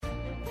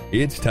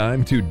It's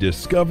time to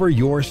discover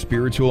your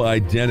spiritual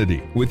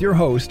identity with your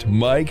host,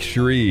 Mike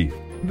Shreve.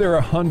 There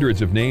are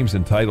hundreds of names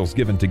and titles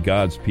given to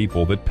God's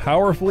people that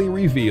powerfully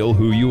reveal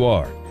who you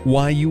are,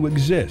 why you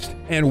exist,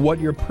 and what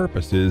your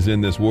purpose is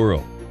in this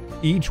world.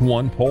 Each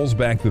one pulls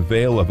back the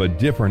veil of a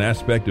different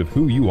aspect of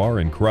who you are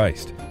in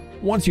Christ.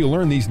 Once you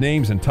learn these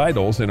names and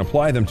titles and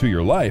apply them to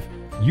your life,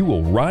 you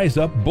will rise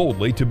up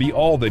boldly to be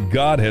all that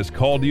God has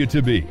called you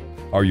to be.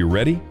 Are you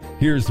ready?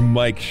 Here's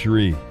Mike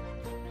Shreve.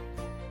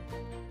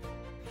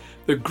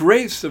 The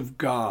grace of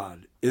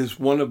God is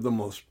one of the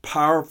most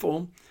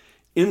powerful,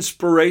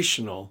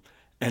 inspirational,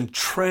 and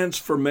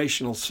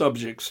transformational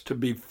subjects to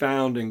be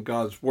found in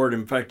God's Word.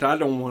 In fact, I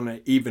don't want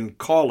to even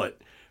call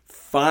it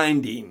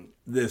finding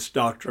this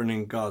doctrine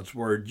in God's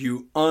Word.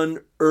 You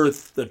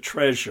unearth the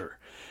treasure,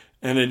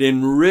 and it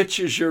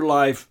enriches your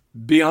life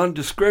beyond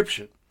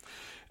description.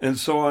 And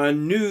so I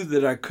knew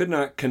that I could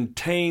not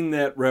contain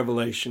that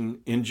revelation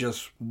in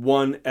just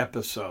one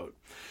episode.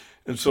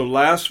 And so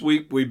last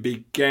week we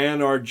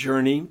began our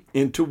journey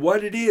into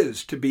what it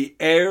is to be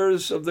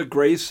heirs of the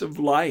grace of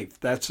life.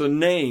 That's a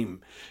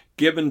name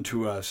given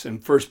to us in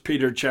 1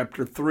 Peter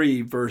chapter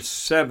 3, verse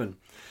 7.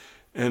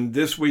 And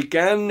this week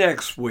and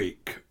next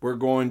week, we're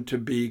going to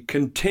be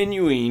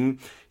continuing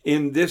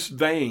in this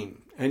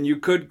vein. And you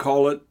could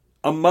call it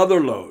a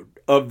motherlode,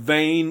 a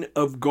vein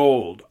of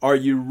gold. Are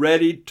you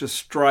ready to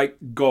strike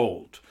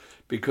gold?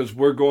 Because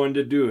we're going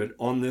to do it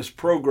on this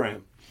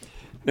program.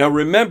 Now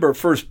remember,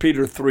 1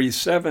 Peter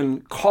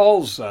 3:7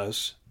 calls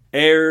us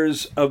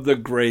heirs of the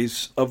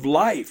grace of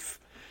life.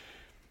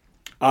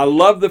 I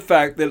love the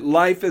fact that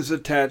life is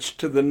attached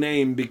to the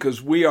name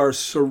because we are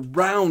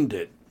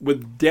surrounded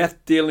with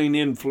death-dealing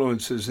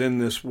influences in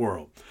this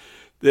world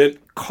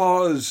that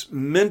cause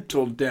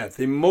mental death,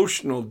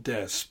 emotional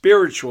death,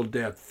 spiritual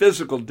death,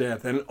 physical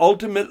death, and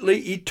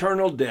ultimately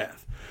eternal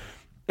death.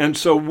 And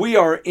so we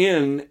are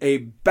in a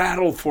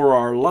battle for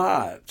our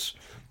lives.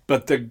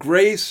 But the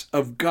grace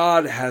of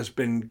God has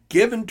been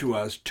given to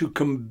us to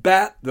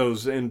combat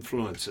those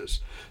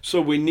influences. So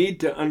we need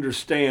to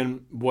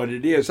understand what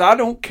it is. I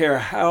don't care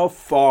how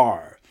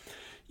far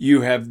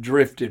you have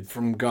drifted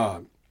from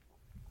God.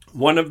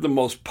 One of the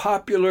most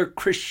popular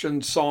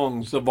Christian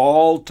songs of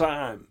all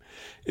time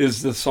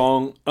is the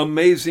song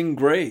Amazing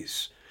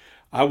Grace.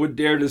 I would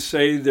dare to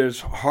say there's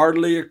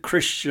hardly a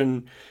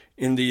Christian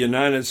in the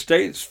United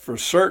States for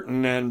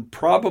certain, and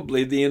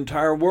probably the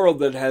entire world,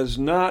 that has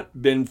not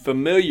been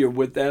familiar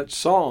with that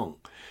song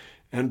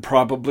and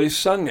probably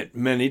sung it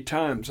many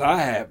times. I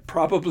have,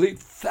 probably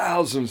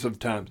thousands of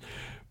times.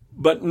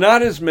 But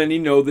not as many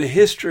know the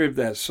history of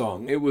that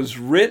song. It was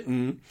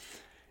written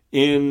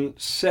in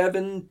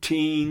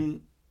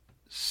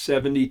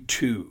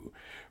 1772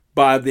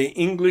 by the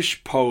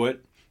English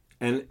poet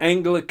and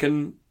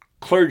Anglican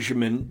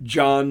clergyman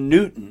John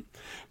Newton.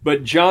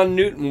 But John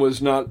Newton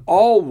was not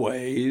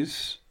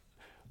always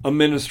a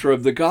minister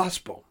of the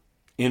gospel.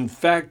 In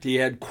fact, he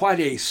had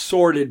quite a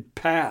sordid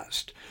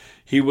past.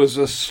 He was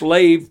a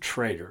slave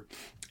trader.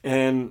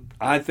 And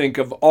I think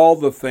of all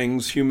the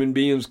things human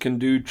beings can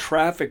do,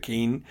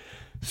 trafficking,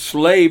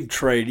 slave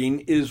trading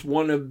is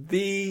one of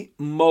the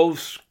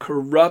most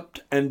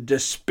corrupt and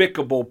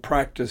despicable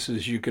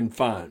practices you can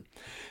find.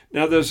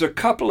 Now, there's a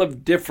couple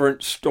of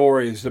different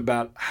stories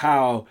about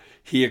how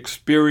he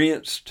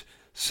experienced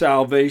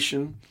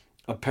salvation.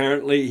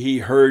 Apparently, he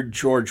heard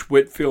George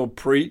Whitefield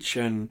preach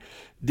and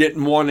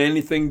didn't want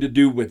anything to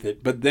do with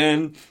it. But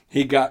then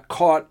he got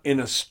caught in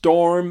a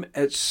storm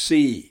at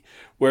sea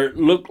where it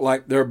looked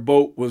like their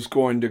boat was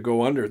going to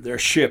go under. Their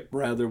ship,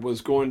 rather, was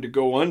going to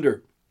go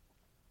under.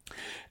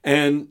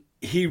 And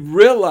he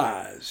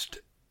realized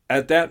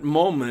at that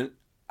moment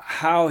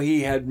how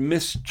he had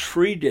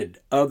mistreated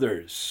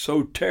others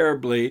so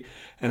terribly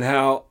and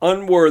how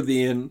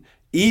unworthy and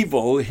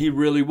evil he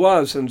really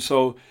was. And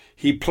so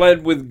he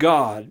pled with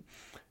God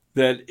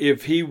that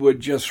if he would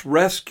just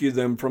rescue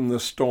them from the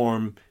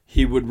storm,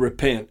 he would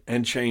repent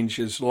and change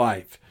his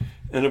life.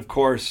 And of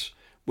course,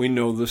 we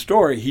know the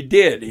story. He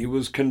did. He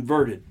was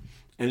converted.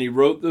 And he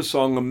wrote the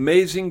song,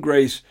 Amazing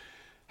Grace,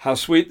 how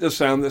sweet the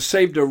sound that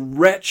saved a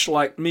wretch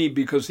like me,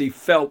 because he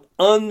felt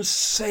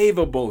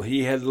unsavable.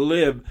 He had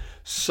lived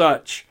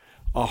such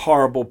a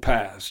horrible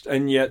past.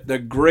 And yet the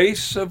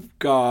grace of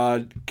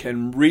God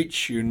can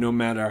reach you no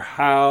matter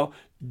how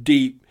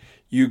deep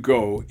you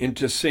go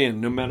into sin,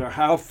 no matter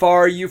how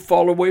far you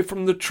fall away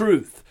from the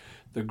truth.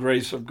 The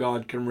grace of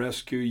God can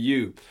rescue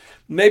you.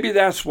 Maybe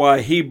that's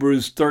why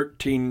Hebrews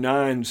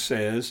 13:9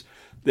 says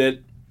that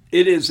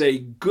it is a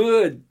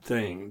good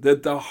thing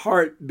that the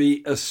heart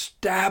be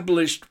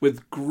established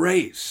with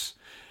grace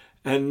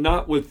and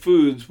not with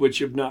foods which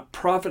have not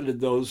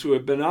profited those who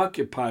have been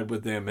occupied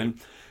with them. And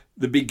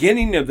the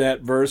beginning of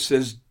that verse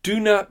says, do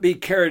not be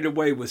carried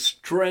away with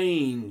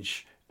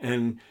strange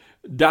and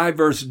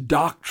diverse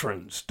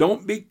doctrines.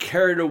 Don't be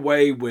carried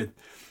away with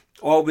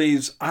all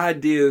these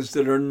ideas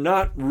that are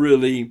not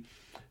really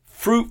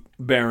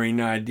fruit-bearing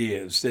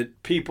ideas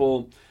that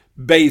people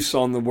base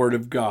on the Word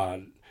of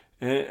God.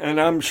 And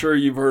I'm sure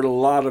you've heard a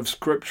lot of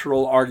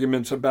scriptural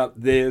arguments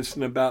about this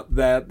and about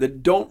that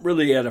that don't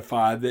really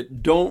edify,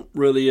 that don't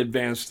really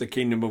advance the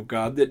kingdom of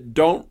God, that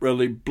don't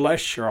really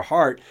bless your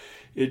heart.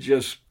 It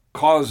just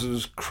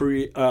causes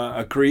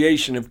a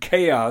creation of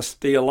chaos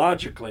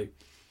theologically.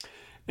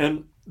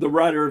 And the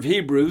writer of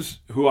Hebrews,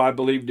 who I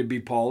believe to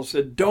be Paul,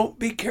 said, don't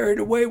be carried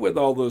away with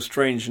all those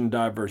strange and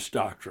diverse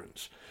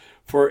doctrines,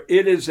 for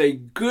it is a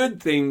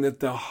good thing that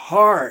the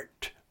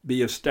heart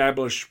be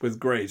established with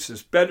grace.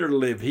 It's better to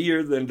live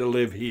here than to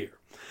live here.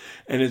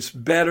 And it's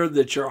better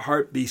that your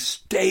heart be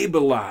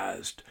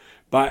stabilized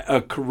by a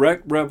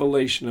correct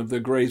revelation of the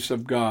grace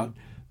of God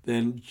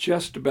than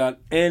just about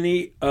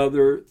any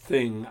other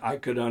thing I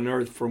could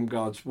unearth from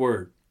God's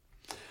Word.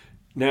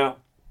 Now,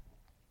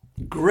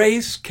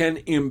 grace can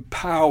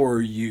empower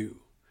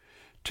you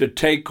to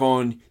take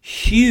on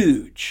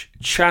huge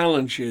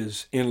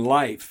challenges in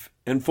life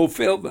and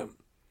fulfill them.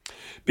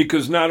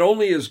 Because not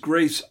only is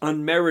grace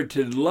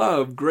unmerited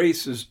love,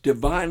 grace is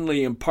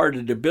divinely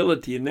imparted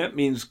ability, and that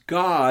means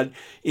God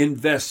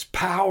invests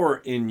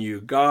power in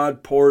you.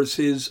 God pours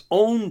his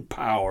own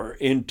power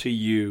into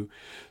you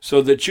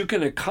so that you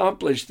can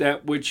accomplish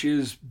that which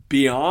is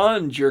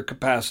beyond your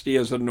capacity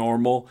as a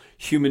normal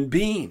human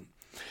being.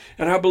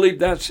 And I believe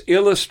that's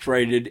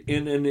illustrated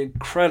in an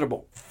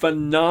incredible,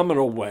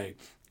 phenomenal way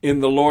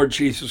in the Lord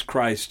Jesus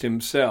Christ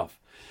himself.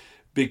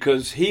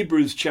 Because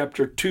Hebrews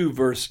chapter 2,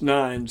 verse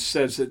 9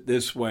 says it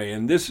this way,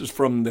 and this is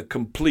from the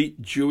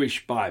complete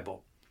Jewish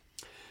Bible,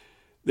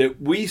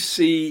 that we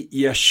see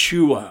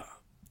Yeshua,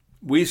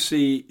 we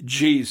see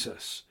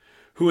Jesus,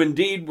 who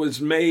indeed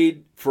was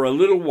made for a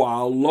little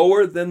while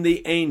lower than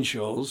the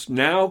angels,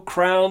 now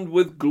crowned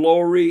with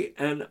glory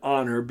and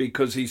honor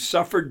because he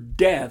suffered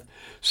death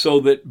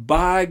so that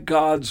by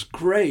God's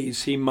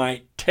grace he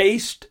might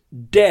taste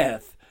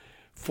death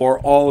for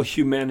all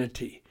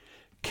humanity.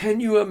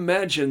 Can you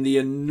imagine the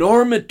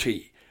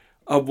enormity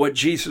of what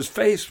Jesus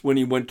faced when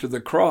he went to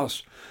the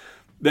cross?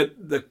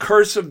 That the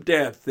curse of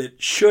death that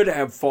should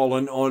have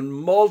fallen on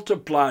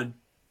multiplied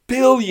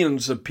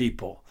billions of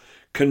people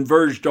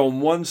converged on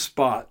one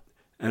spot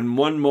and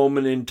one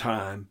moment in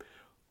time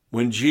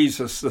when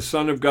Jesus, the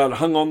Son of God,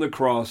 hung on the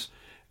cross,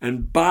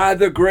 and by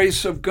the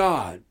grace of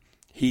God,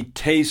 he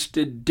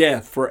tasted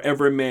death for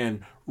every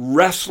man.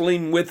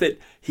 Wrestling with it,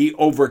 he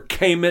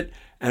overcame it,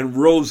 and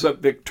rose up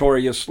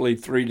victoriously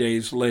 3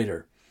 days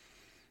later.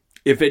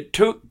 If it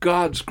took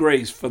God's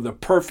grace for the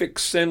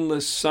perfect,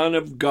 sinless Son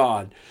of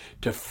God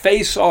to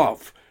face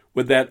off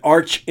with that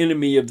arch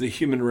enemy of the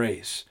human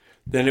race,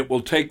 then it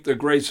will take the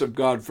grace of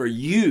God for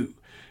you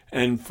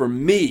and for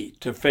me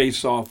to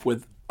face off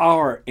with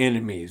our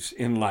enemies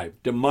in life.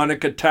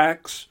 Demonic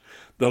attacks,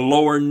 the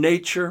lower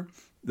nature,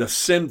 the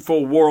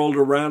sinful world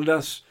around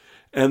us,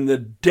 and the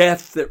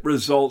death that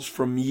results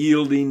from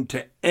yielding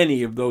to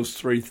any of those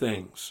three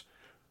things.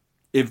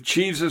 If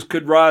Jesus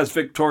could rise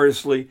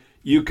victoriously,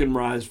 you can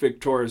rise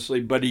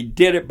victoriously, but he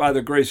did it by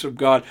the grace of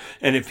God.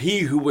 And if he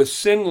who was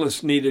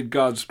sinless needed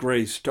God's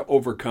grace to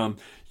overcome,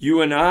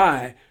 you and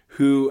I,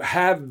 who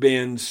have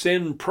been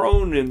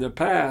sin-prone in the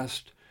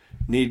past,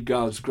 need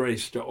God's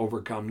grace to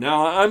overcome.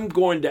 Now, I'm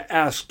going to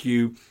ask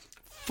you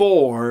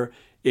 4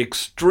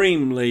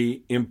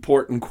 extremely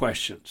important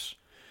questions.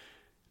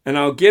 And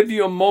I'll give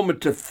you a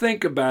moment to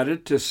think about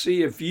it to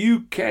see if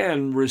you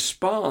can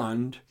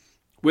respond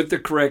with the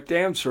correct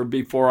answer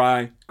before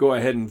I go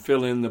ahead and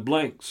fill in the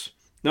blanks.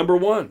 Number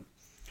 1,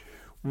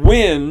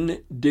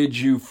 when did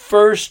you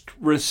first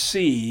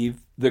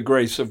receive the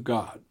grace of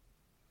God?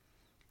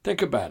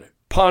 Think about it.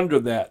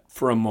 Ponder that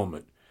for a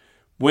moment.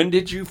 When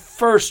did you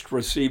first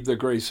receive the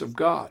grace of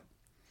God?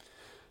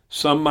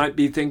 Some might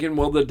be thinking,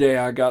 well, the day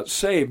I got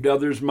saved.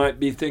 Others might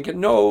be thinking,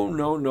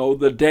 no,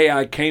 the day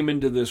I came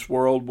into this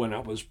world, when I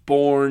was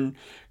born.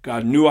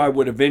 God knew I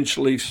would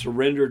eventually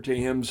surrender to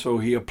him, so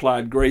he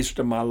applied grace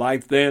to my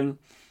life then.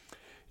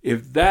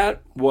 If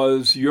that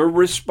was your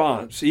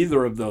response,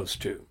 either of those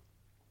two,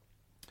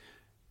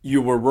 you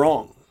were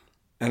wrong.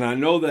 And I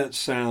know that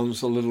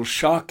sounds a little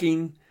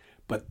shocking,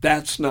 but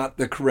that's not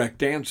the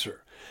correct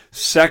answer.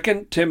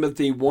 2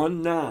 Timothy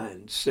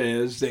 1:9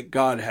 says that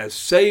God has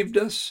saved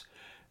us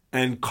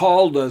and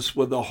called us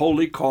with a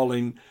holy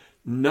calling,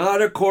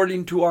 not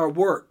according to our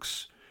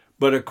works,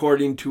 but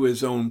according to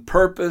his own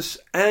purpose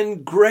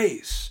and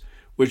grace,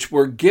 which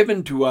were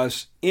given to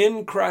us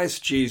in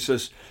Christ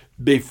Jesus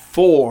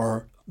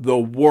before the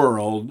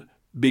world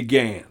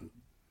began.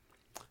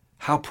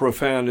 How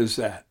profound is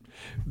that?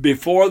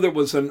 Before there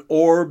was an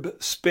orb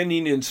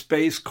spinning in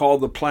space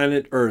called the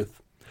planet Earth,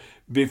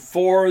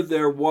 before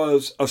there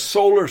was a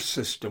solar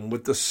system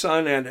with the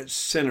sun at its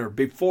center,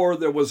 before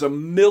there was a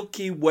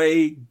Milky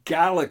Way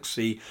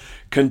galaxy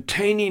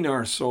containing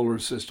our solar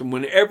system,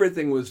 when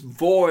everything was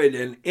void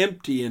and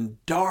empty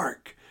and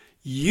dark,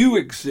 you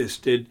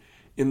existed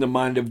in the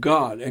mind of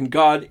God. And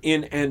God,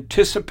 in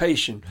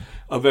anticipation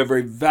of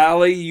every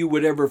valley you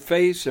would ever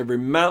face, every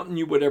mountain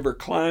you would ever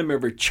climb,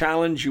 every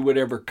challenge you would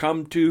ever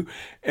come to,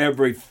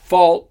 every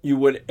fault you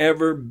would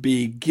ever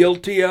be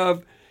guilty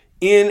of,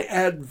 in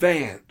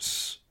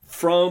advance,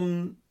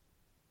 from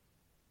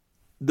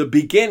the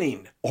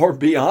beginning or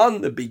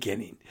beyond the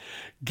beginning,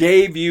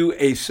 gave you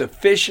a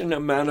sufficient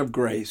amount of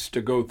grace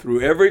to go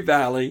through every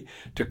valley,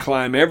 to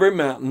climb every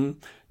mountain,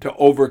 to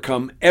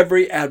overcome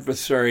every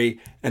adversary,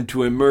 and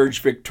to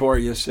emerge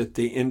victorious at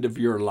the end of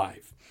your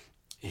life.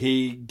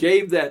 He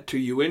gave that to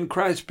you in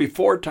Christ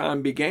before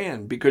time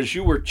began, because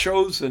you were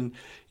chosen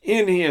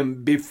in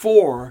him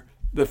before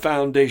the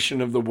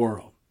foundation of the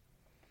world.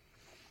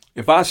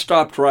 If I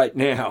stopped right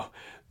now,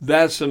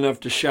 that's enough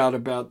to shout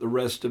about the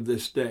rest of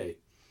this day.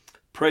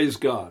 Praise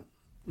God.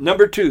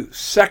 Number 2,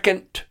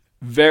 second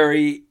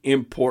very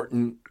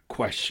important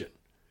question.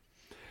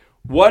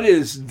 What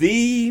is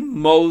the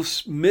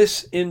most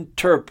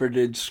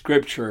misinterpreted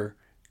scripture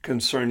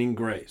concerning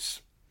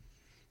grace?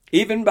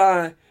 Even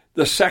by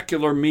the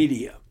secular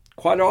media.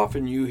 Quite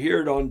often you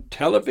hear it on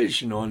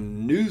television,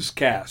 on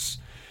newscasts,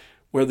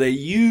 where they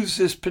use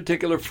this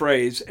particular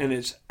phrase and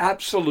it's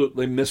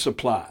absolutely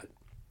misapplied.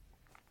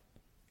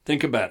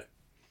 Think about it.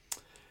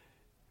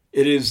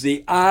 It is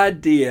the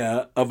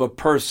idea of a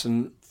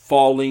person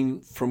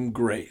falling from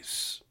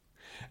grace.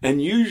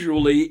 And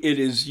usually it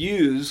is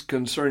used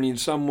concerning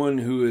someone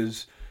who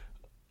is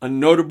a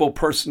notable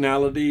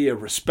personality, a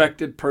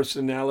respected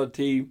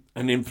personality,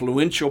 an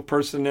influential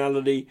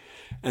personality,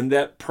 and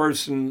that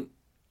person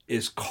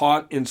is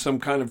caught in some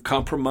kind of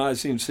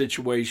compromising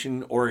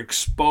situation or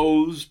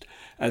exposed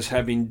as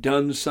having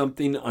done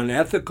something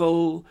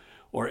unethical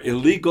or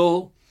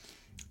illegal.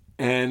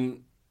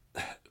 And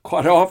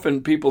quite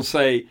often people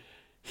say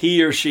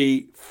he or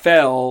she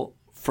fell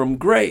from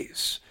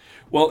grace.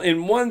 Well,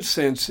 in one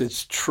sense,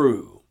 it's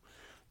true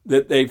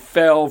that they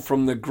fell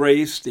from the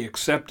grace, the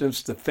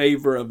acceptance, the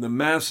favor of the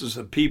masses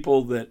of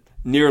people that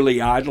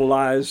nearly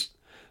idolized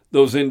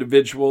those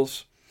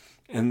individuals,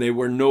 and they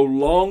were no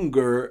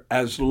longer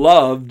as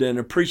loved and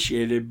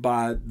appreciated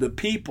by the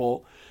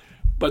people.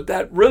 But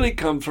that really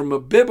comes from a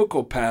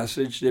biblical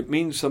passage that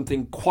means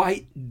something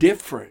quite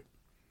different.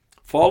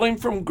 Falling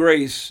from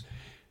grace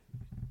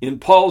in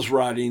Paul's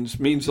writings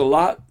means a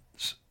lot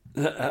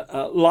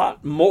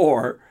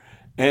more,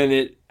 and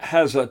it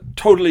has a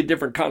totally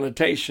different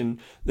connotation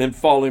than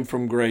falling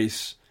from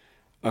grace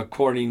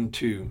according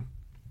to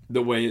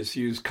the way it's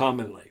used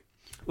commonly.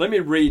 Let me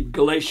read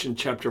Galatians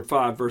chapter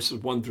 5,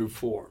 verses 1 through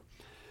 4.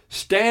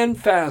 Stand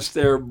fast,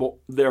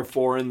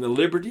 therefore, in the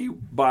liberty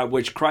by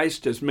which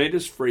Christ has made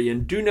us free,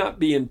 and do not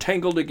be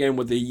entangled again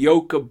with the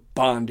yoke of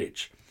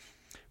bondage.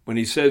 When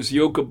he says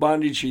yoke of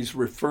bondage, he's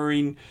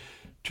referring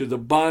to the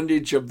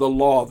bondage of the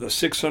law, the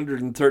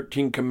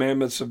 613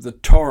 commandments of the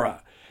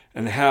Torah,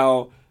 and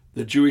how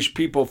the Jewish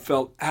people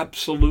felt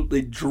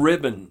absolutely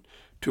driven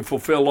to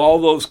fulfill all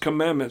those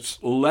commandments,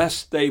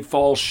 lest they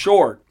fall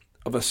short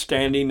of a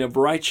standing of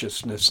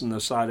righteousness in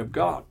the sight of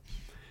God.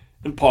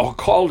 And Paul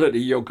called it a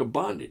yoke of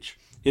bondage.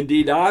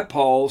 Indeed, I,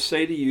 Paul,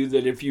 say to you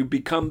that if you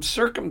become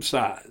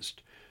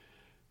circumcised,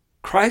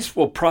 Christ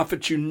will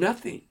profit you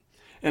nothing.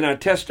 And I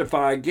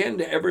testify again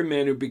to every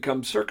man who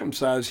becomes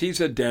circumcised, he's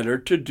a debtor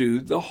to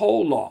do the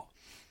whole law.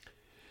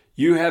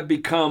 You have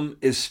become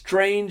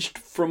estranged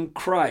from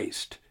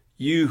Christ.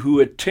 You who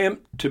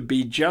attempt to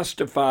be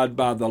justified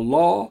by the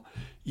law,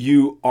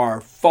 you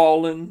are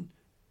fallen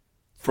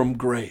from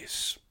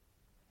grace.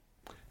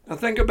 Now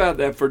think about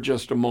that for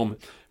just a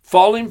moment.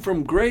 Falling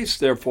from grace,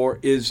 therefore,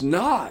 is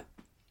not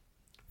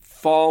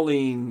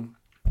falling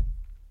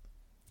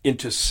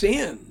into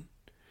sin,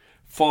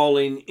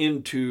 falling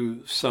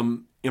into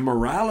some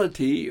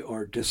immorality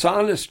or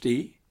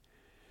dishonesty.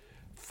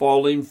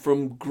 Falling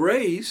from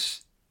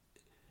grace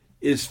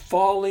is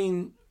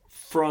falling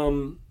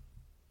from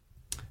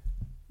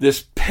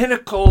this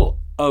pinnacle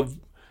of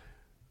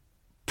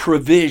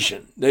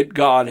provision that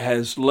God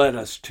has led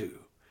us to.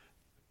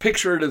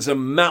 Picture it as a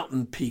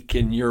mountain peak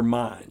in your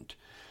mind,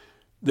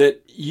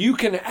 that you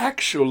can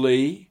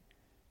actually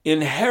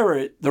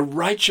inherit the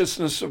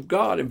righteousness of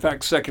God. In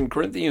fact, 2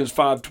 Corinthians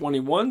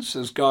 5:21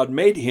 says, God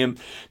made him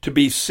to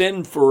be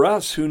sin for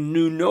us who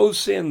knew no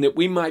sin, that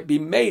we might be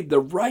made the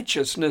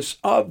righteousness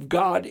of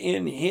God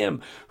in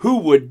him. Who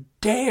would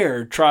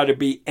dare try to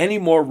be any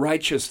more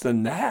righteous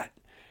than that?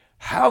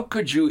 How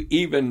could you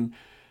even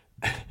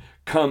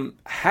come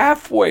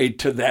halfway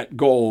to that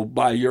goal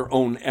by your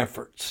own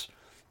efforts?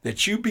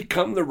 That you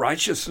become the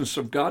righteousness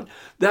of God?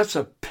 That's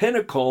a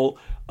pinnacle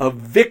of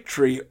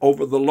victory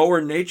over the lower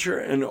nature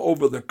and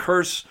over the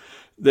curse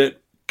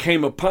that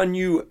came upon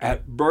you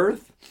at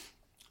birth.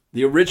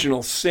 The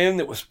original sin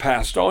that was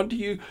passed on to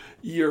you.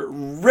 You're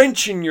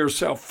wrenching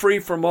yourself free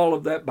from all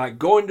of that by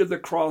going to the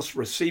cross,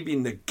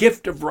 receiving the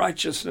gift of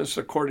righteousness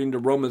according to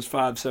Romans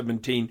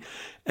 5:17,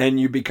 and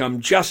you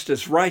become just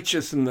as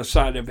righteous in the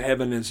sight of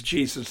heaven as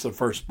Jesus, the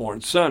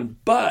firstborn son.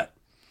 But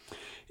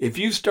if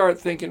you start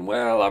thinking,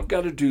 well, I've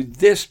got to do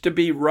this to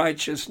be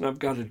righteous and I've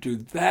got to do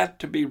that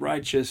to be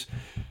righteous.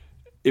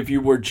 If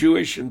you were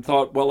Jewish and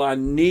thought, well, I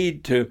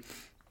need to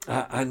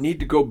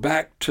go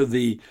back to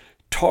the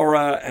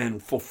Torah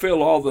and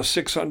fulfill all the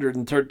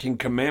 613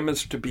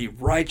 commandments to be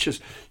righteous,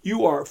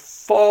 you are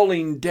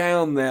falling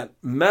down that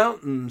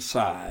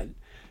mountainside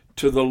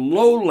to the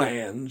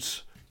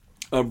lowlands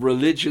of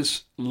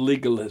religious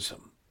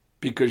legalism.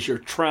 because you're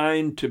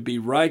trying to be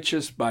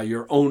righteous by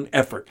your own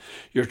effort.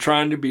 You're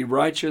trying to be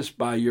righteous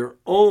by your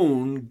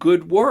own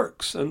good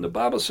works. And the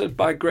Bible says,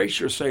 by grace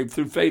you're saved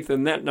through faith,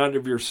 and that not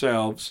of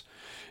yourselves.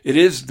 It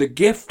is the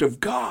gift of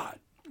God,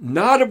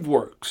 not of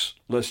works,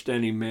 lest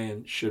any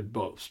man should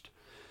boast.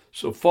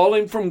 So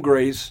falling from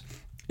grace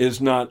is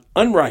not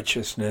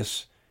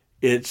unrighteousness,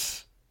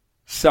 it's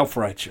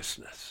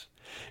self-righteousness.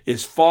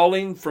 It's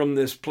falling from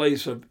this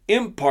place of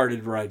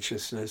imparted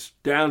righteousness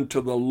down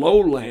to the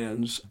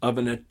lowlands of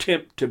an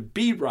attempt to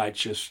be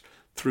righteous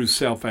through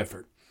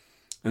self-effort.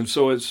 And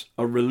so it's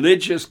a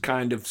religious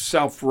kind of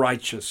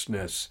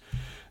self-righteousness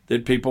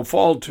that people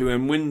fall to.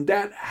 And when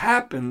that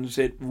happens,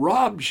 it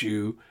robs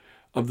you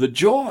of the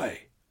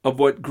joy of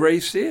what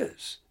grace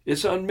is.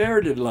 It's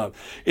unmerited love.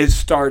 It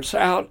starts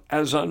out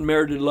as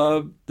unmerited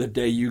love the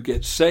day you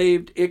get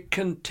saved. It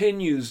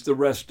continues the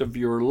rest of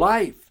your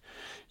life,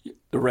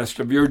 the rest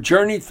of your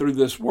journey through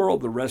this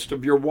world, the rest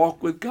of your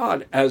walk with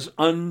God as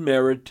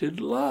unmerited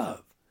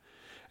love.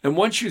 And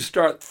once you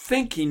start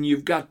thinking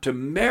you've got to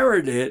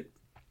merit it,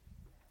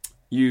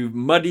 you've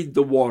muddied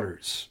the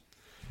waters.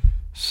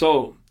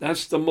 So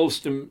that's the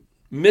most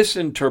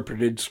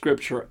misinterpreted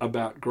scripture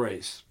about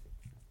grace.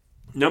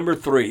 Number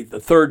 3, the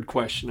third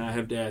question I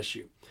have to ask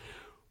you.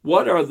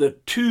 What are the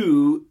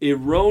two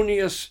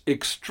erroneous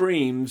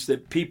extremes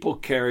that people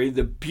carry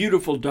the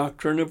beautiful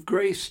doctrine of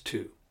grace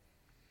to?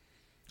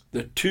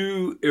 The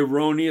two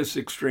erroneous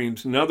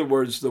extremes. In other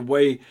words, the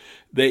way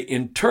they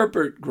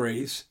interpret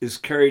grace is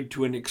carried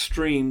to an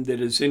extreme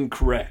that is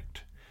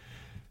incorrect.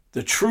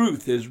 The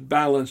truth is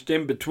balanced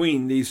in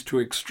between these two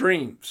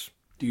extremes.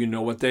 Do you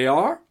know what they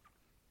are?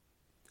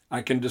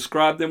 I can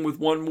describe them with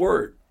one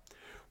word.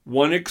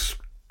 One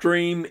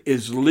extreme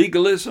is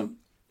legalism.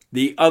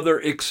 The other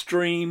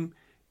extreme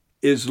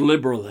is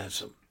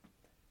liberalism.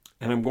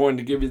 And I'm going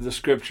to give you the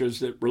scriptures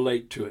that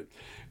relate to it.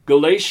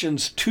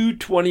 Galatians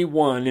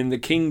 2:21 in the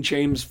King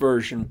James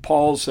Version,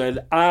 Paul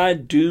said, I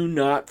do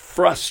not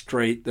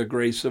frustrate the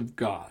grace of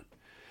God.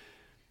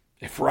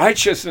 If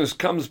righteousness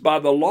comes by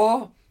the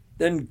law,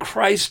 then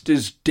Christ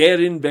is dead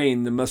in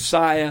vain. The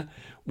Messiah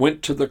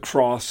went to the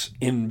cross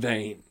in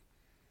vain.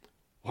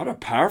 What a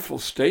powerful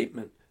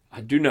statement. I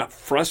do not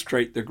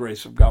frustrate the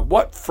grace of God.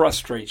 What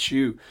frustrates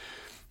you?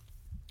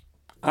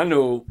 I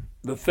know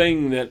the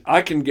thing that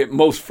I can get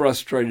most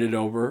frustrated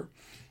over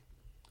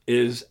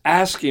is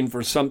asking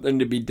for something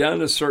to be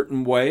done a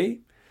certain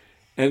way.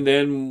 And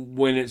then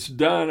when it's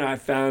done, I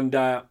found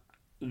out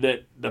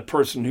that the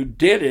person who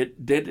did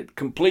it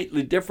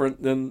completely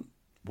different than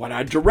what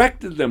I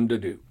directed them to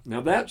do. Now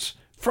that's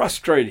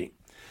frustrating.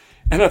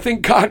 And I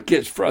think God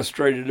gets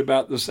frustrated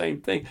about the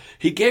same thing.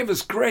 He gave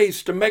us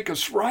grace to make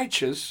us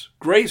righteous.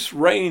 Grace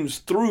reigns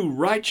through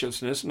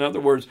righteousness. In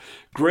other words,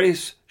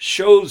 grace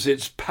shows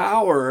its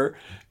power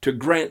to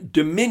grant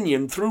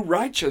dominion through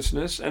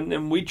righteousness, and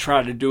then we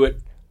try to do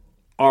it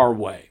our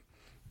way.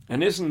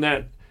 And isn't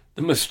that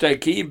the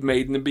mistake Eve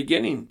made in the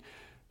beginning?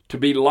 To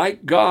be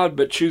like God,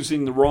 but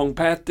choosing the wrong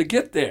path to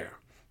get there.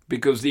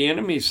 Because the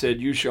enemy said,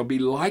 you shall be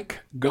like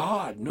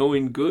God,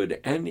 knowing good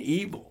and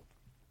evil.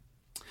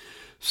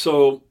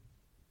 So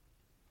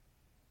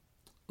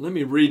let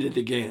me read it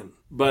again,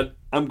 but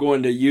I'm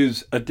going to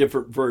use a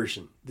different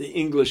version. The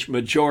English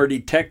Majority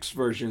Text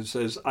Version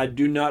says, I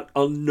do not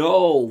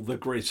annul the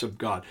grace of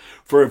God.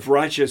 For if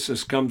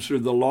righteousness comes through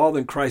the law,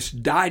 then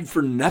Christ died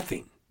for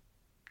nothing.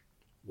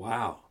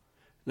 Wow.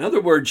 In other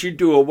words, you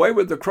do away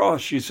with the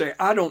cross. You say,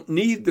 I don't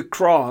need the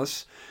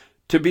cross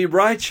to be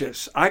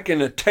righteous. I can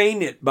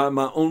attain it by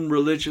my own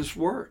religious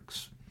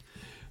works.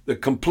 The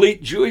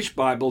Complete Jewish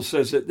Bible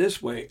says it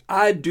this way,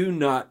 I do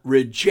not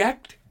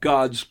reject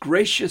God's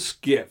gracious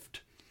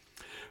gift.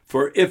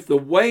 For if the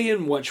way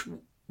in which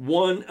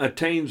one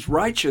attains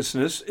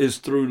righteousness is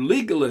through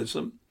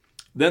legalism,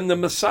 then the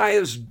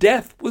Messiah's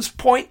death was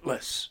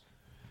pointless.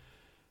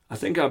 I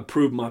think I've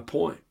proved my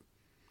point.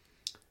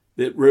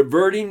 That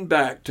reverting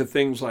back to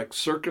things like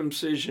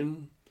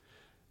circumcision,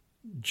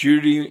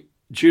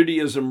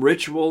 Judaism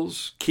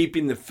rituals,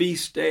 keeping the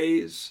feast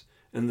days,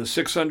 and the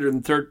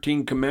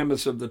 613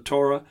 commandments of the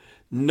Torah,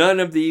 none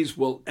of these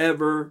will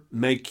ever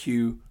make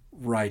you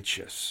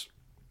righteous.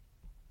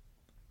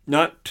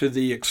 Not to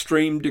the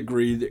extreme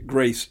degree that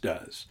grace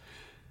does.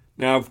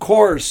 Now, of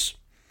course,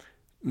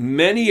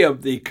 many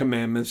of the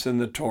commandments in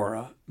the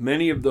Torah,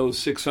 many of those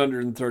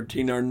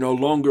 613 are no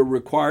longer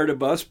required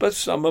of us, but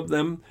some of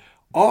them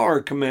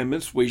are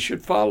commandments we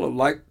should follow,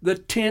 like the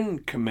 10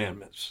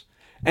 commandments.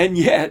 And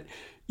yet,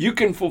 you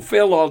can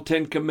fulfill all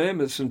 10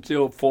 commandments and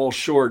still fall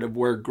short of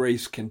where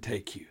grace can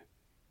take you.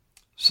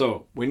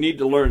 So we need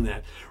to learn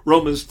that.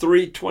 Romans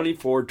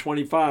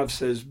 3:24-25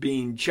 says,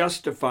 being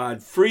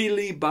justified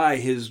freely by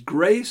his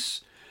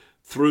grace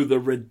through the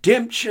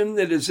redemption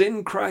that is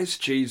in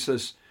Christ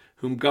Jesus,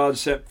 whom God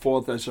set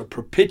forth as a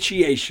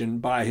propitiation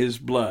by his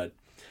blood.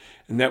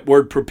 And that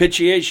word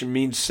propitiation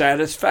means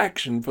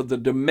satisfaction for the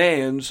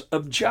demands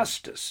of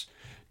justice.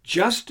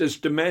 Justice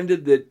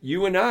demanded that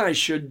you and I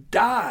should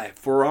die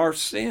for our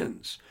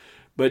sins.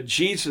 But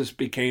Jesus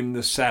became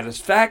the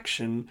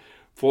satisfaction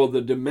for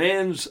the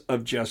demands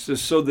of justice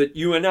so that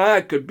you and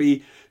I could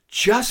be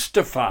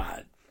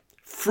justified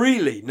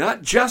freely,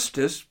 not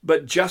justice,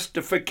 but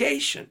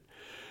justification.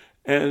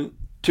 And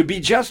to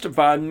be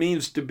justified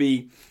means to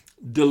be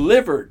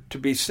delivered, to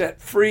be set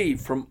free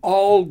from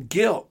all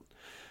guilt,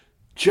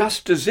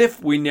 just as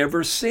if we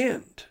never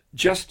sinned,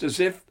 just as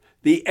if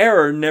the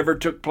error never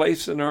took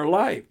place in our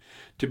life,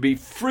 to be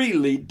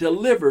freely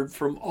delivered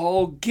from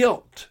all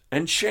guilt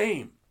and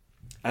shame,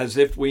 as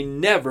if we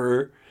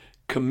never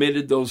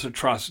committed those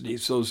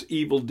atrocities, those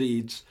evil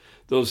deeds,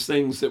 those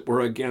things that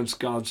were against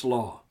God's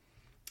law.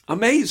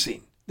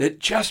 Amazing that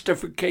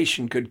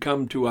justification could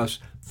come to us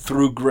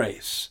through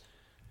grace.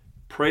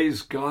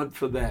 Praise God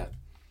for that.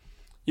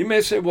 You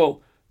may say,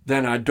 well,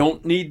 then I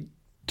don't need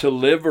to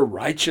live a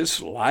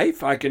righteous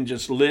life. I can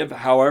just live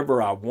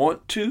however I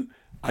want to.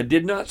 I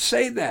did not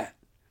say that.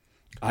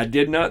 I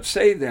did not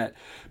say that,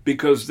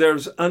 because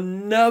there's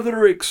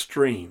another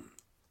extreme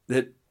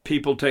that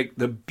people take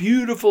the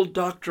beautiful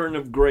doctrine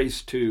of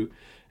grace to,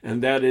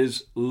 and that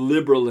is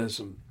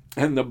liberalism.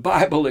 And the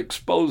Bible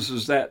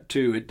exposes that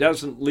too. It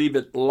doesn't leave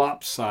it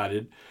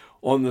lopsided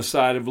on the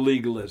side of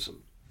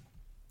legalism.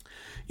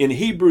 In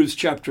Hebrews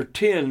chapter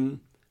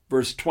 10,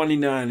 verse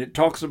 29, it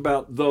talks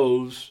about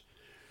those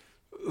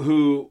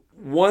who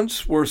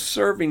once were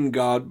serving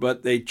God,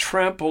 but they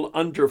trample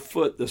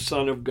underfoot the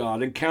Son of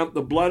God and count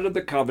the blood of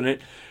the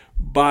covenant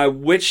by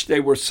which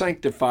they were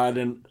sanctified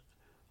in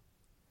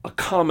a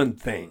common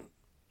thing,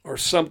 or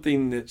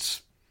something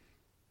that's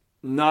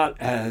not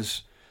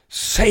as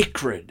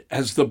sacred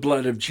as the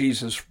blood of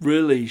Jesus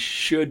really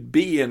should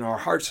be in our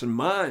hearts and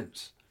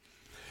minds.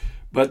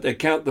 But they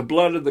count the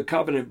blood of the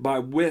covenant by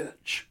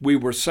which we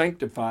were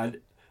sanctified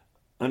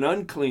an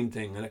unclean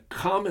thing and a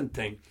common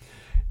thing.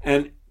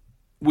 And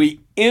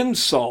we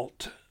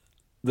insult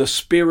the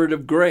Spirit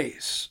of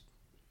grace.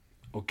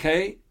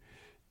 Okay?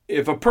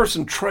 If a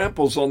person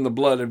tramples on the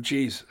blood of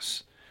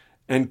Jesus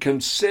and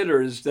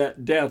considers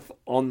that death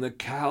on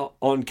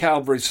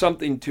Calvary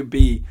something to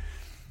be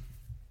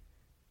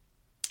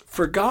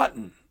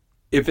forgotten,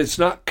 if it's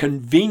not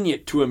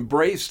convenient to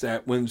embrace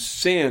that when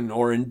sin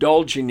or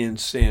indulging in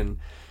sin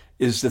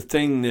is the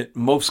thing that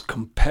most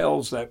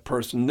compels that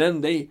person,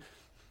 then they,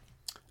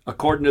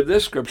 according to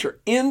this scripture,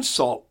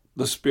 insult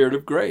the Spirit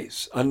of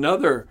grace.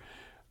 Another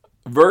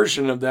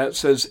version of that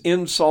says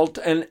insult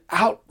and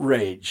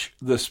outrage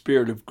the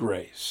Spirit of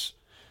grace.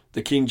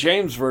 The King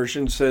James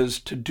Version says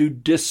to do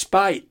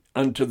despite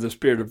unto the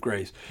Spirit of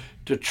grace,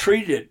 to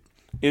treat it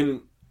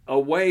in a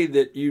way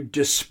that you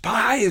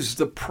despise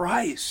the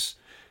price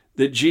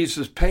that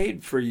Jesus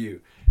paid for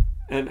you.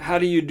 And how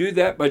do you do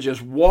that? By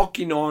just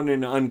walking on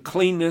in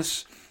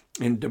uncleanness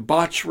and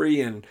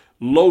debauchery and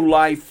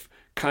low-life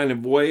kind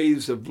of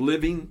ways of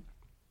living.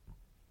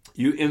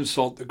 You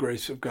insult the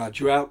grace of God.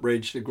 You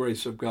outrage the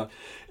grace of God.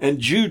 And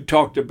Jude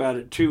talked about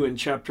it too in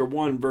chapter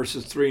 1,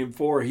 verses 3 and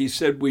 4. He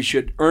said we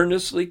should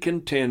earnestly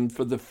contend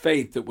for the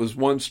faith that was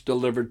once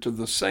delivered to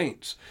the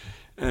saints.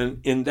 And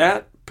in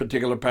that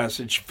particular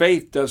passage,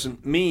 faith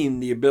doesn't mean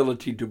the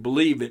ability to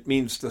believe. It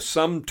means the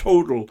sum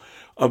total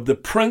of the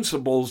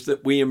principles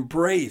that we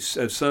embrace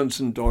as sons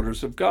and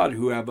daughters of God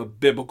who have a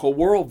biblical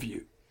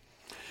worldview.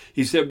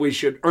 He said we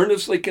should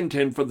earnestly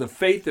contend for the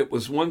faith that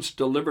was once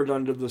delivered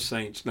unto the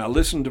saints. Now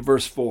listen to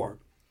verse 4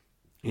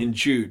 in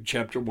Jude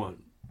chapter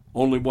 1.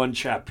 Only one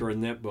chapter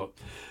in that book.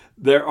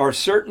 There are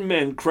certain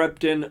men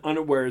crept in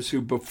unawares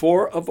who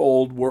before of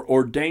old were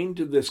ordained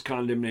to this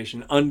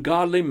condemnation,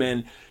 ungodly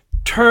men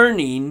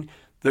turning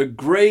the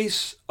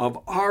grace of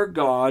our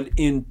God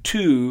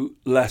into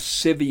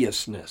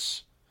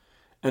lasciviousness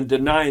and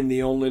denying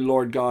the only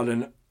Lord God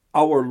and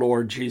our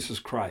Lord Jesus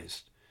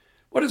Christ.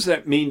 What does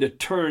that mean, to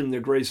turn the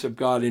grace of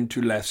God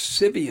into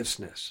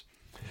lasciviousness?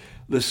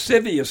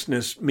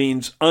 Lasciviousness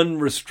means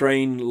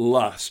unrestrained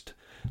lust,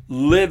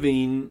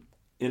 living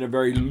in a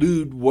very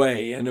lewd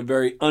way, in a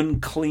very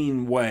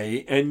unclean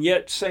way, and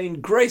yet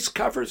saying grace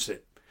covers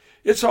it.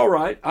 It's all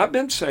right. I've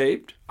been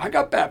saved. I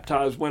got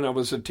baptized when I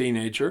was a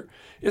teenager.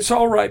 It's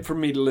all right for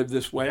me to live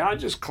this way. I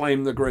just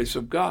claim the grace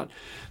of God.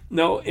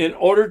 No, in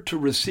order to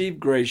receive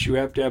grace, you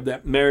have to have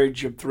that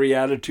marriage of three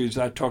attitudes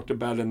I talked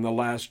about in the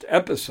last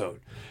episode.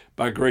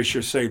 By grace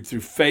you're saved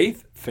through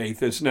faith.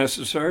 Faith is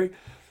necessary.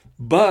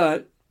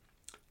 But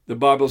the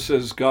Bible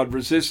says God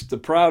resists the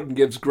proud and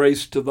gives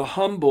grace to the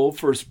humble,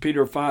 1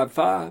 Peter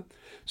 5:5.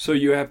 So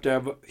you have to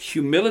have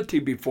humility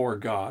before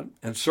God.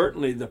 And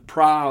certainly the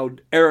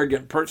proud,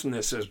 arrogant person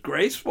that says,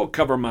 grace will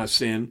cover my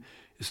sin,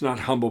 is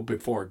not humble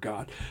before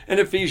God. And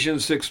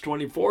Ephesians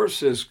 6:24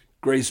 says,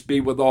 grace be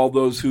with all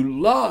those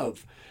who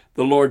love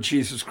the Lord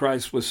Jesus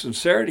Christ with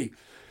sincerity.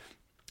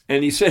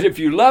 And he said, if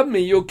you love me,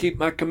 you'll keep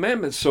my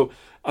commandments. So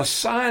a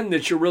sign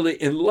that you're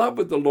really in love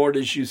with the Lord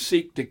is you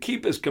seek to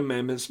keep his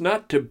commandments,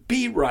 not to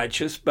be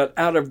righteous, but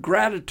out of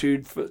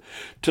gratitude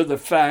to the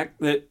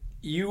fact that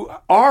you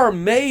are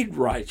made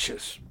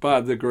righteous by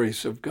the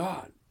grace of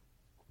God.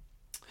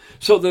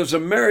 So there's a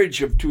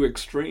marriage of two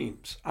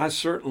extremes. I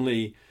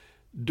certainly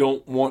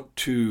don't want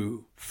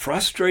to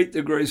frustrate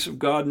the grace of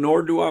God,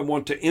 nor do I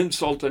want to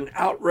insult and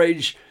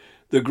outrage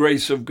the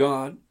grace of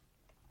God.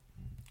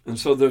 And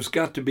so there's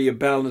got to be a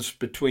balance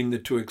between the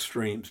two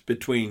extremes,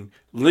 between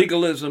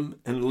legalism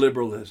and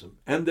liberalism.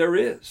 And there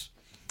is.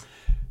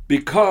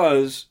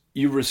 Because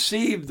you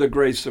receive the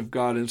grace of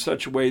God in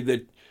such a way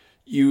that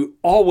you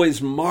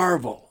always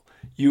marvel.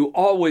 You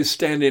always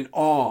stand in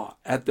awe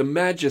at the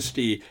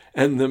majesty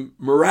and the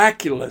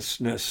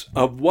miraculousness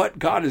of what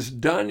God has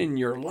done in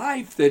your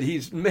life, that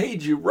he's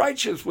made you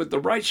righteous with the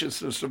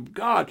righteousness of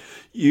God.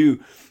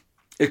 You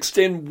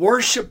extend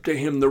worship to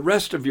him the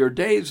rest of your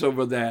days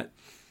over that.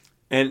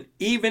 And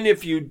even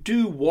if you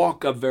do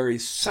walk a very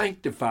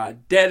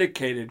sanctified,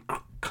 dedicated,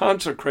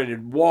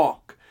 consecrated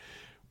walk,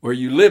 where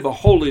you live a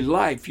holy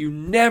life, you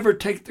never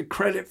take the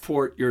credit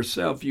for it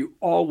yourself. You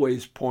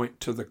always point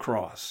to the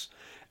cross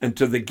and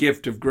to the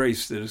gift of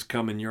grace that has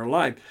come in your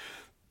life.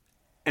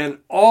 And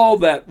all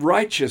that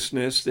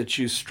righteousness that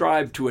you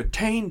strive to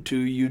attain to,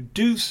 you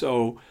do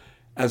so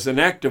as an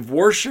act of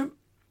worship,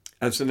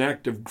 as an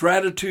act of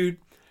gratitude,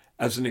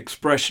 as an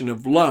expression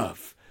of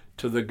love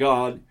to the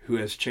God who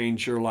has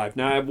changed your life.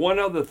 Now, I have one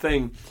other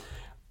thing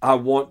I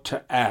want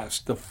to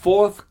ask. The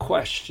fourth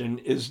question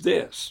is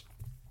this: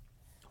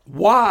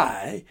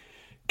 why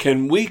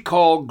can we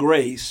call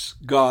grace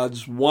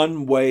God's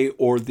one way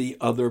or the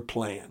other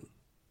plan?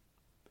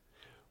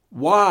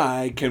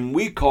 Why can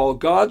we call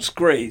God's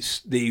grace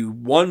the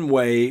one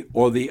way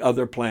or the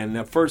other plan?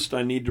 Now, first,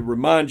 I need to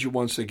remind you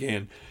once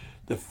again,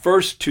 the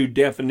first two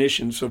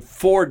definitions of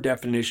four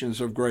definitions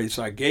of grace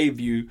I gave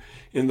you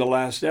in the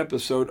last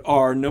episode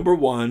are, number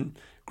one,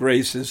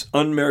 grace is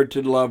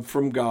unmerited love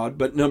from God.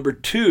 But number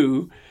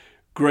two,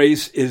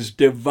 grace is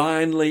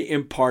divinely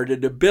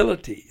imparted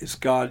ability. Is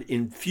God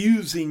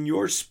infusing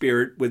your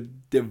spirit with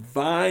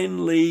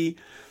divinely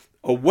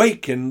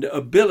awakened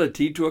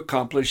ability to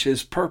accomplish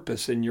his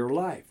purpose in your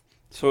life.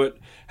 So it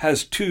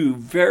has two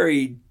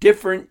very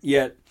different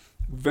yet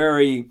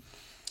very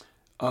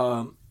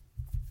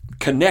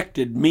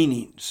connected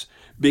meanings,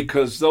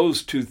 because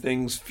those two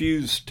things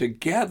fused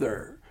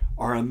together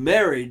are a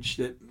marriage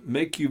that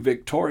make you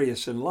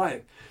victorious in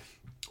life.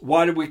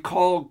 Why do we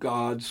call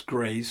God's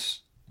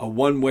grace a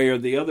one way or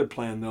the other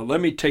plan, though?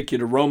 Let me take you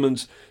to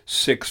Romans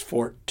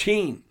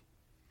 6:14.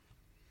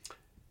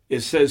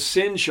 It says,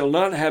 sin shall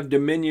not have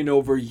dominion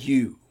over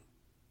you,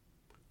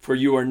 for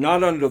you are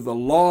not under the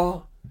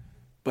law,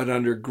 but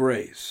under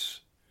grace.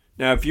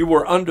 Now, if you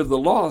were under the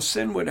law,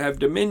 sin would have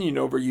dominion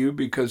over you,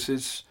 because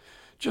it's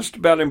just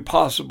about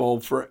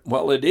impossible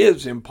it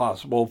is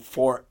impossible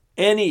for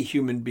any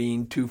human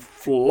being to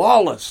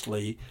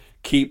flawlessly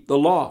keep the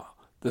law,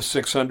 the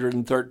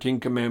 613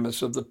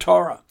 commandments of the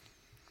Torah.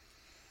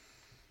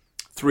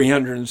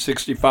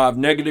 365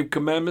 negative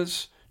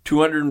commandments,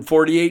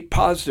 248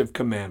 positive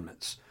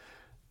commandments.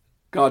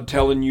 God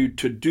telling you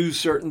to do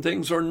certain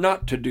things or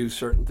not to do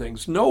certain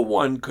things. No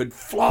one could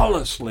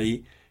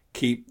flawlessly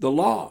keep the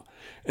law.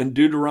 And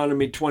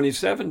Deuteronomy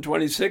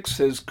 27:26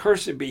 says,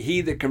 cursed be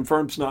he that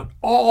confirms not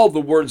all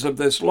the words of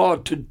this law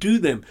to do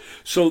them.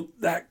 So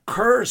that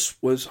curse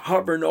was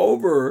hovering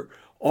over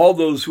all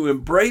those who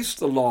embraced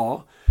the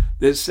law,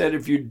 that said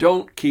if you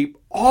don't keep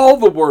all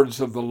the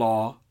words of the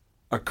law,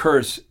 a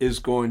curse is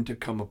going to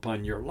come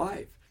upon your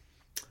life.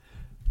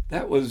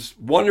 That was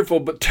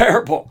wonderful but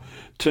terrible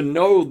to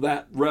know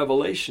that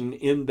revelation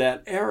in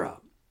that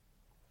era.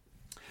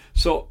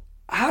 So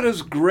how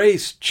does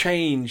grace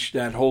change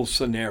that whole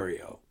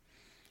scenario?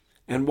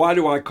 And why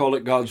do I call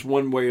it God's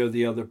one way or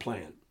the other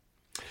plan?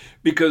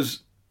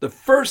 Because the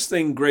first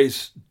thing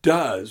grace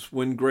does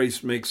when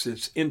grace makes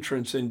its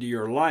entrance into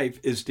your life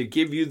is to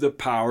give you the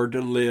power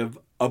to live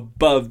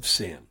above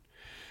sin.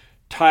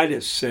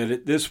 Titus said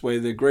it this way: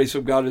 the grace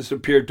of God has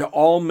appeared to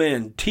all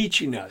men,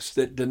 teaching us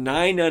that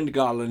denying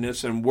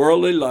ungodliness and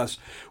worldly lust,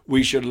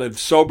 we should live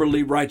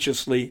soberly,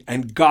 righteously,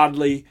 and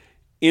godly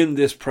in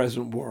this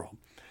present world.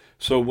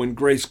 So when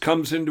grace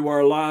comes into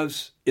our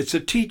lives, it's a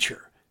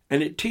teacher,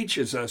 and it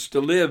teaches us to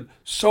live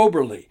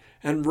soberly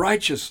and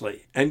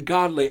righteously and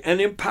godly,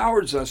 and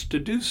empowers us to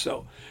do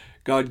so.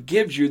 God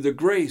gives you the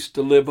grace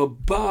to live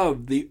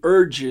above the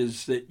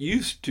urges that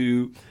used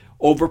to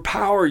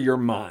overpower your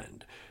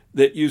mind,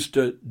 that used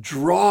to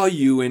draw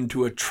you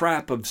into a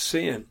trap of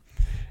sin.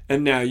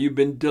 And now you've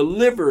been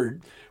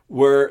delivered,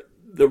 where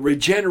the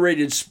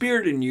regenerated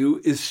spirit in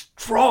you is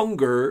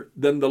stronger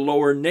than the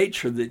lower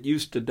nature that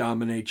used to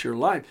dominate your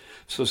life.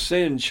 So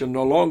sin shall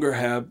no longer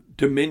have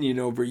dominion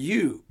over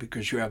you,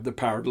 because you have the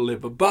power to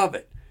live above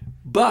it.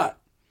 But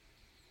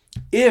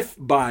if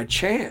by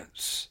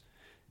chance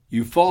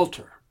you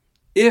falter,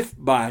 if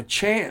by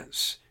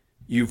chance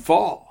you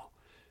fall,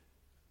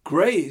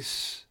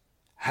 grace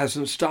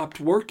hasn't stopped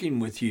working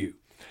with you.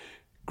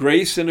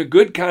 Grace, in a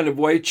good kind of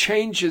way,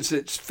 changes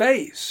its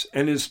face,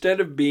 and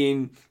instead of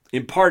being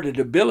imparted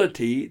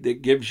ability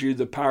that gives you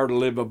the power to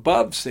live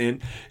above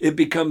sin, it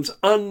becomes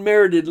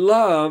unmerited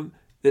love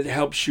that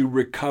helps you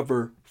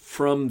recover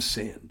from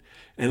sin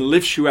and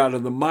lifts you out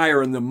of the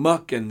mire and the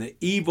muck and the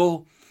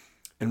evil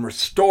and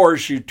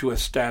restores you to a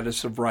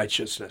status of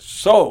righteousness.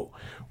 So,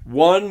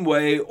 one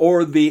way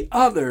or the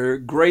other,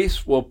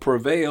 grace will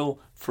prevail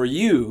for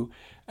you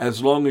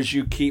as long as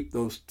you keep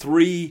those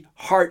 3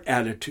 heart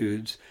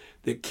attitudes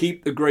that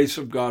keep the grace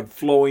of God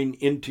flowing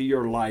into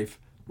your life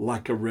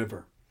like a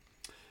river.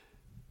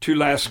 2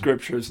 last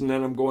scriptures, and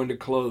then I'm going to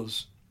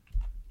close.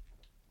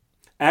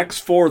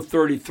 Acts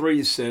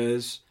 4:33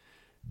 says,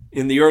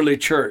 in the early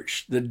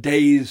church, the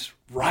days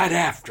right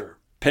after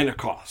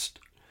Pentecost,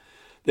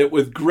 that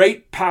with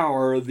great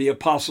power the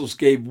apostles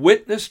gave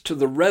witness to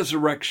the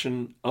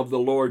resurrection of the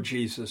Lord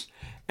Jesus,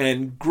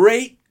 and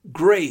great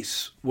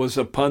grace was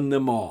upon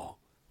them all.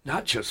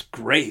 Not just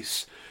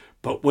grace,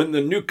 but when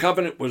the new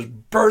covenant was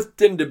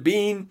birthed into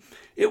being,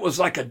 it was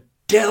like a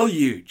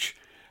deluge.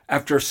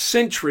 After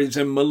centuries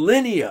and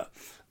millennia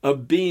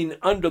of being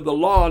under the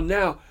law,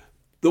 now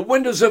the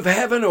windows of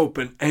heaven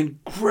open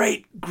and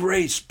great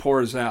grace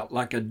pours out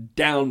like a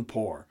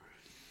downpour.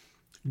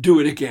 Do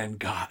it again,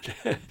 God.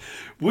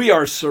 We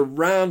are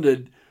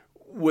surrounded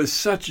with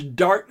such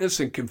darkness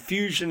and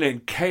confusion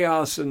and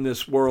chaos in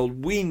this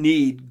world. We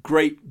need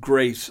great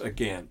grace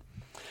again.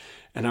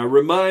 And I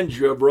remind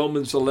you of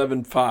Romans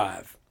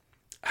 11:5,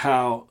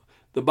 how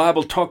the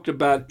Bible talked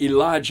about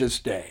Elijah's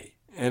day.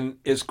 And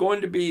it's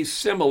going to be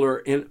similar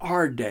in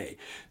our day,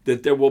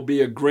 that there will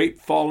be a great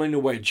falling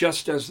away,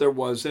 just as there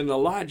was in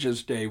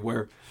Elijah's day,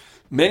 where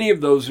many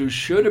of those who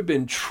should have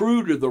been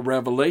true to the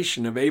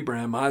revelation of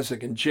Abraham,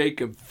 Isaac, and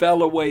Jacob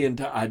fell away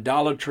into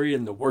idolatry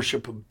and the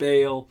worship of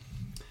Baal.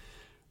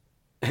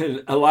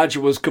 And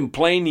Elijah was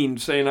complaining,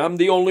 saying, I'm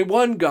the only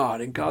one, God.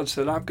 And God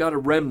said, I've got a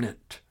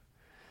remnant.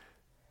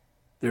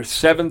 There's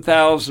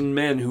 7,000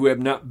 men who have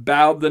not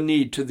bowed the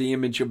knee to the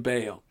image of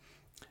Baal.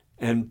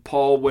 And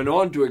Paul went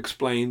on to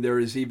explain there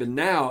is even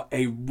now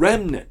a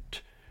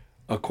remnant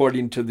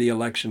according to the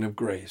election of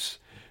grace.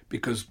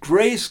 Because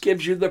grace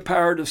gives you the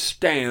power to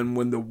stand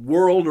when the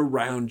world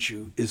around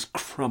you is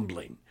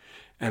crumbling.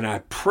 And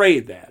I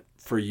pray that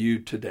for you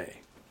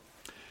today.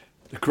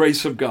 The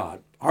grace of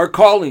God, our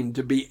calling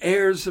to be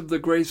heirs of the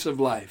grace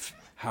of life.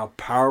 How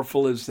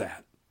powerful is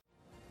that?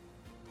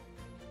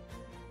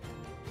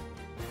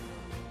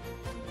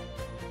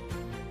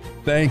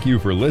 Thank you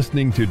for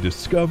listening to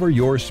Discover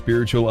Your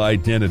Spiritual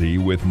Identity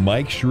with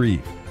Mike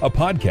Shreve, a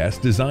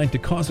podcast designed to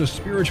cause a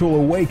spiritual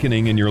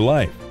awakening in your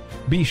life.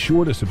 Be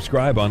sure to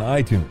subscribe on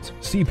iTunes,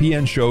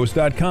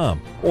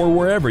 cpnshows.com, or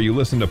wherever you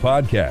listen to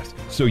podcasts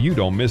so you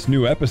don't miss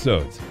new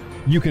episodes.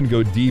 You can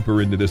go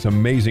deeper into this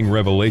amazing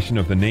revelation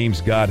of the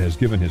names God has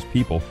given His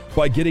people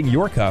by getting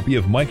your copy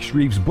of Mike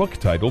Shreve's book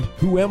titled,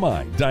 Who Am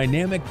I?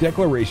 Dynamic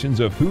Declarations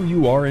of Who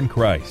You Are in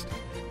Christ.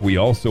 We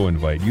also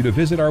invite you to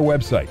visit our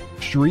website,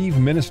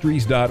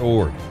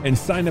 shreveministries.org, and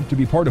sign up to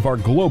be part of our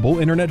global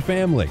internet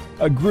family,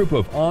 a group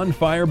of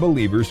on-fire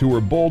believers who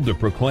are bold to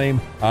proclaim,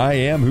 I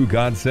am who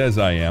God says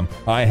I am,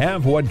 I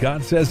have what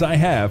God says I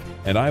have,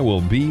 and I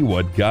will be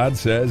what God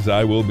says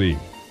I will be.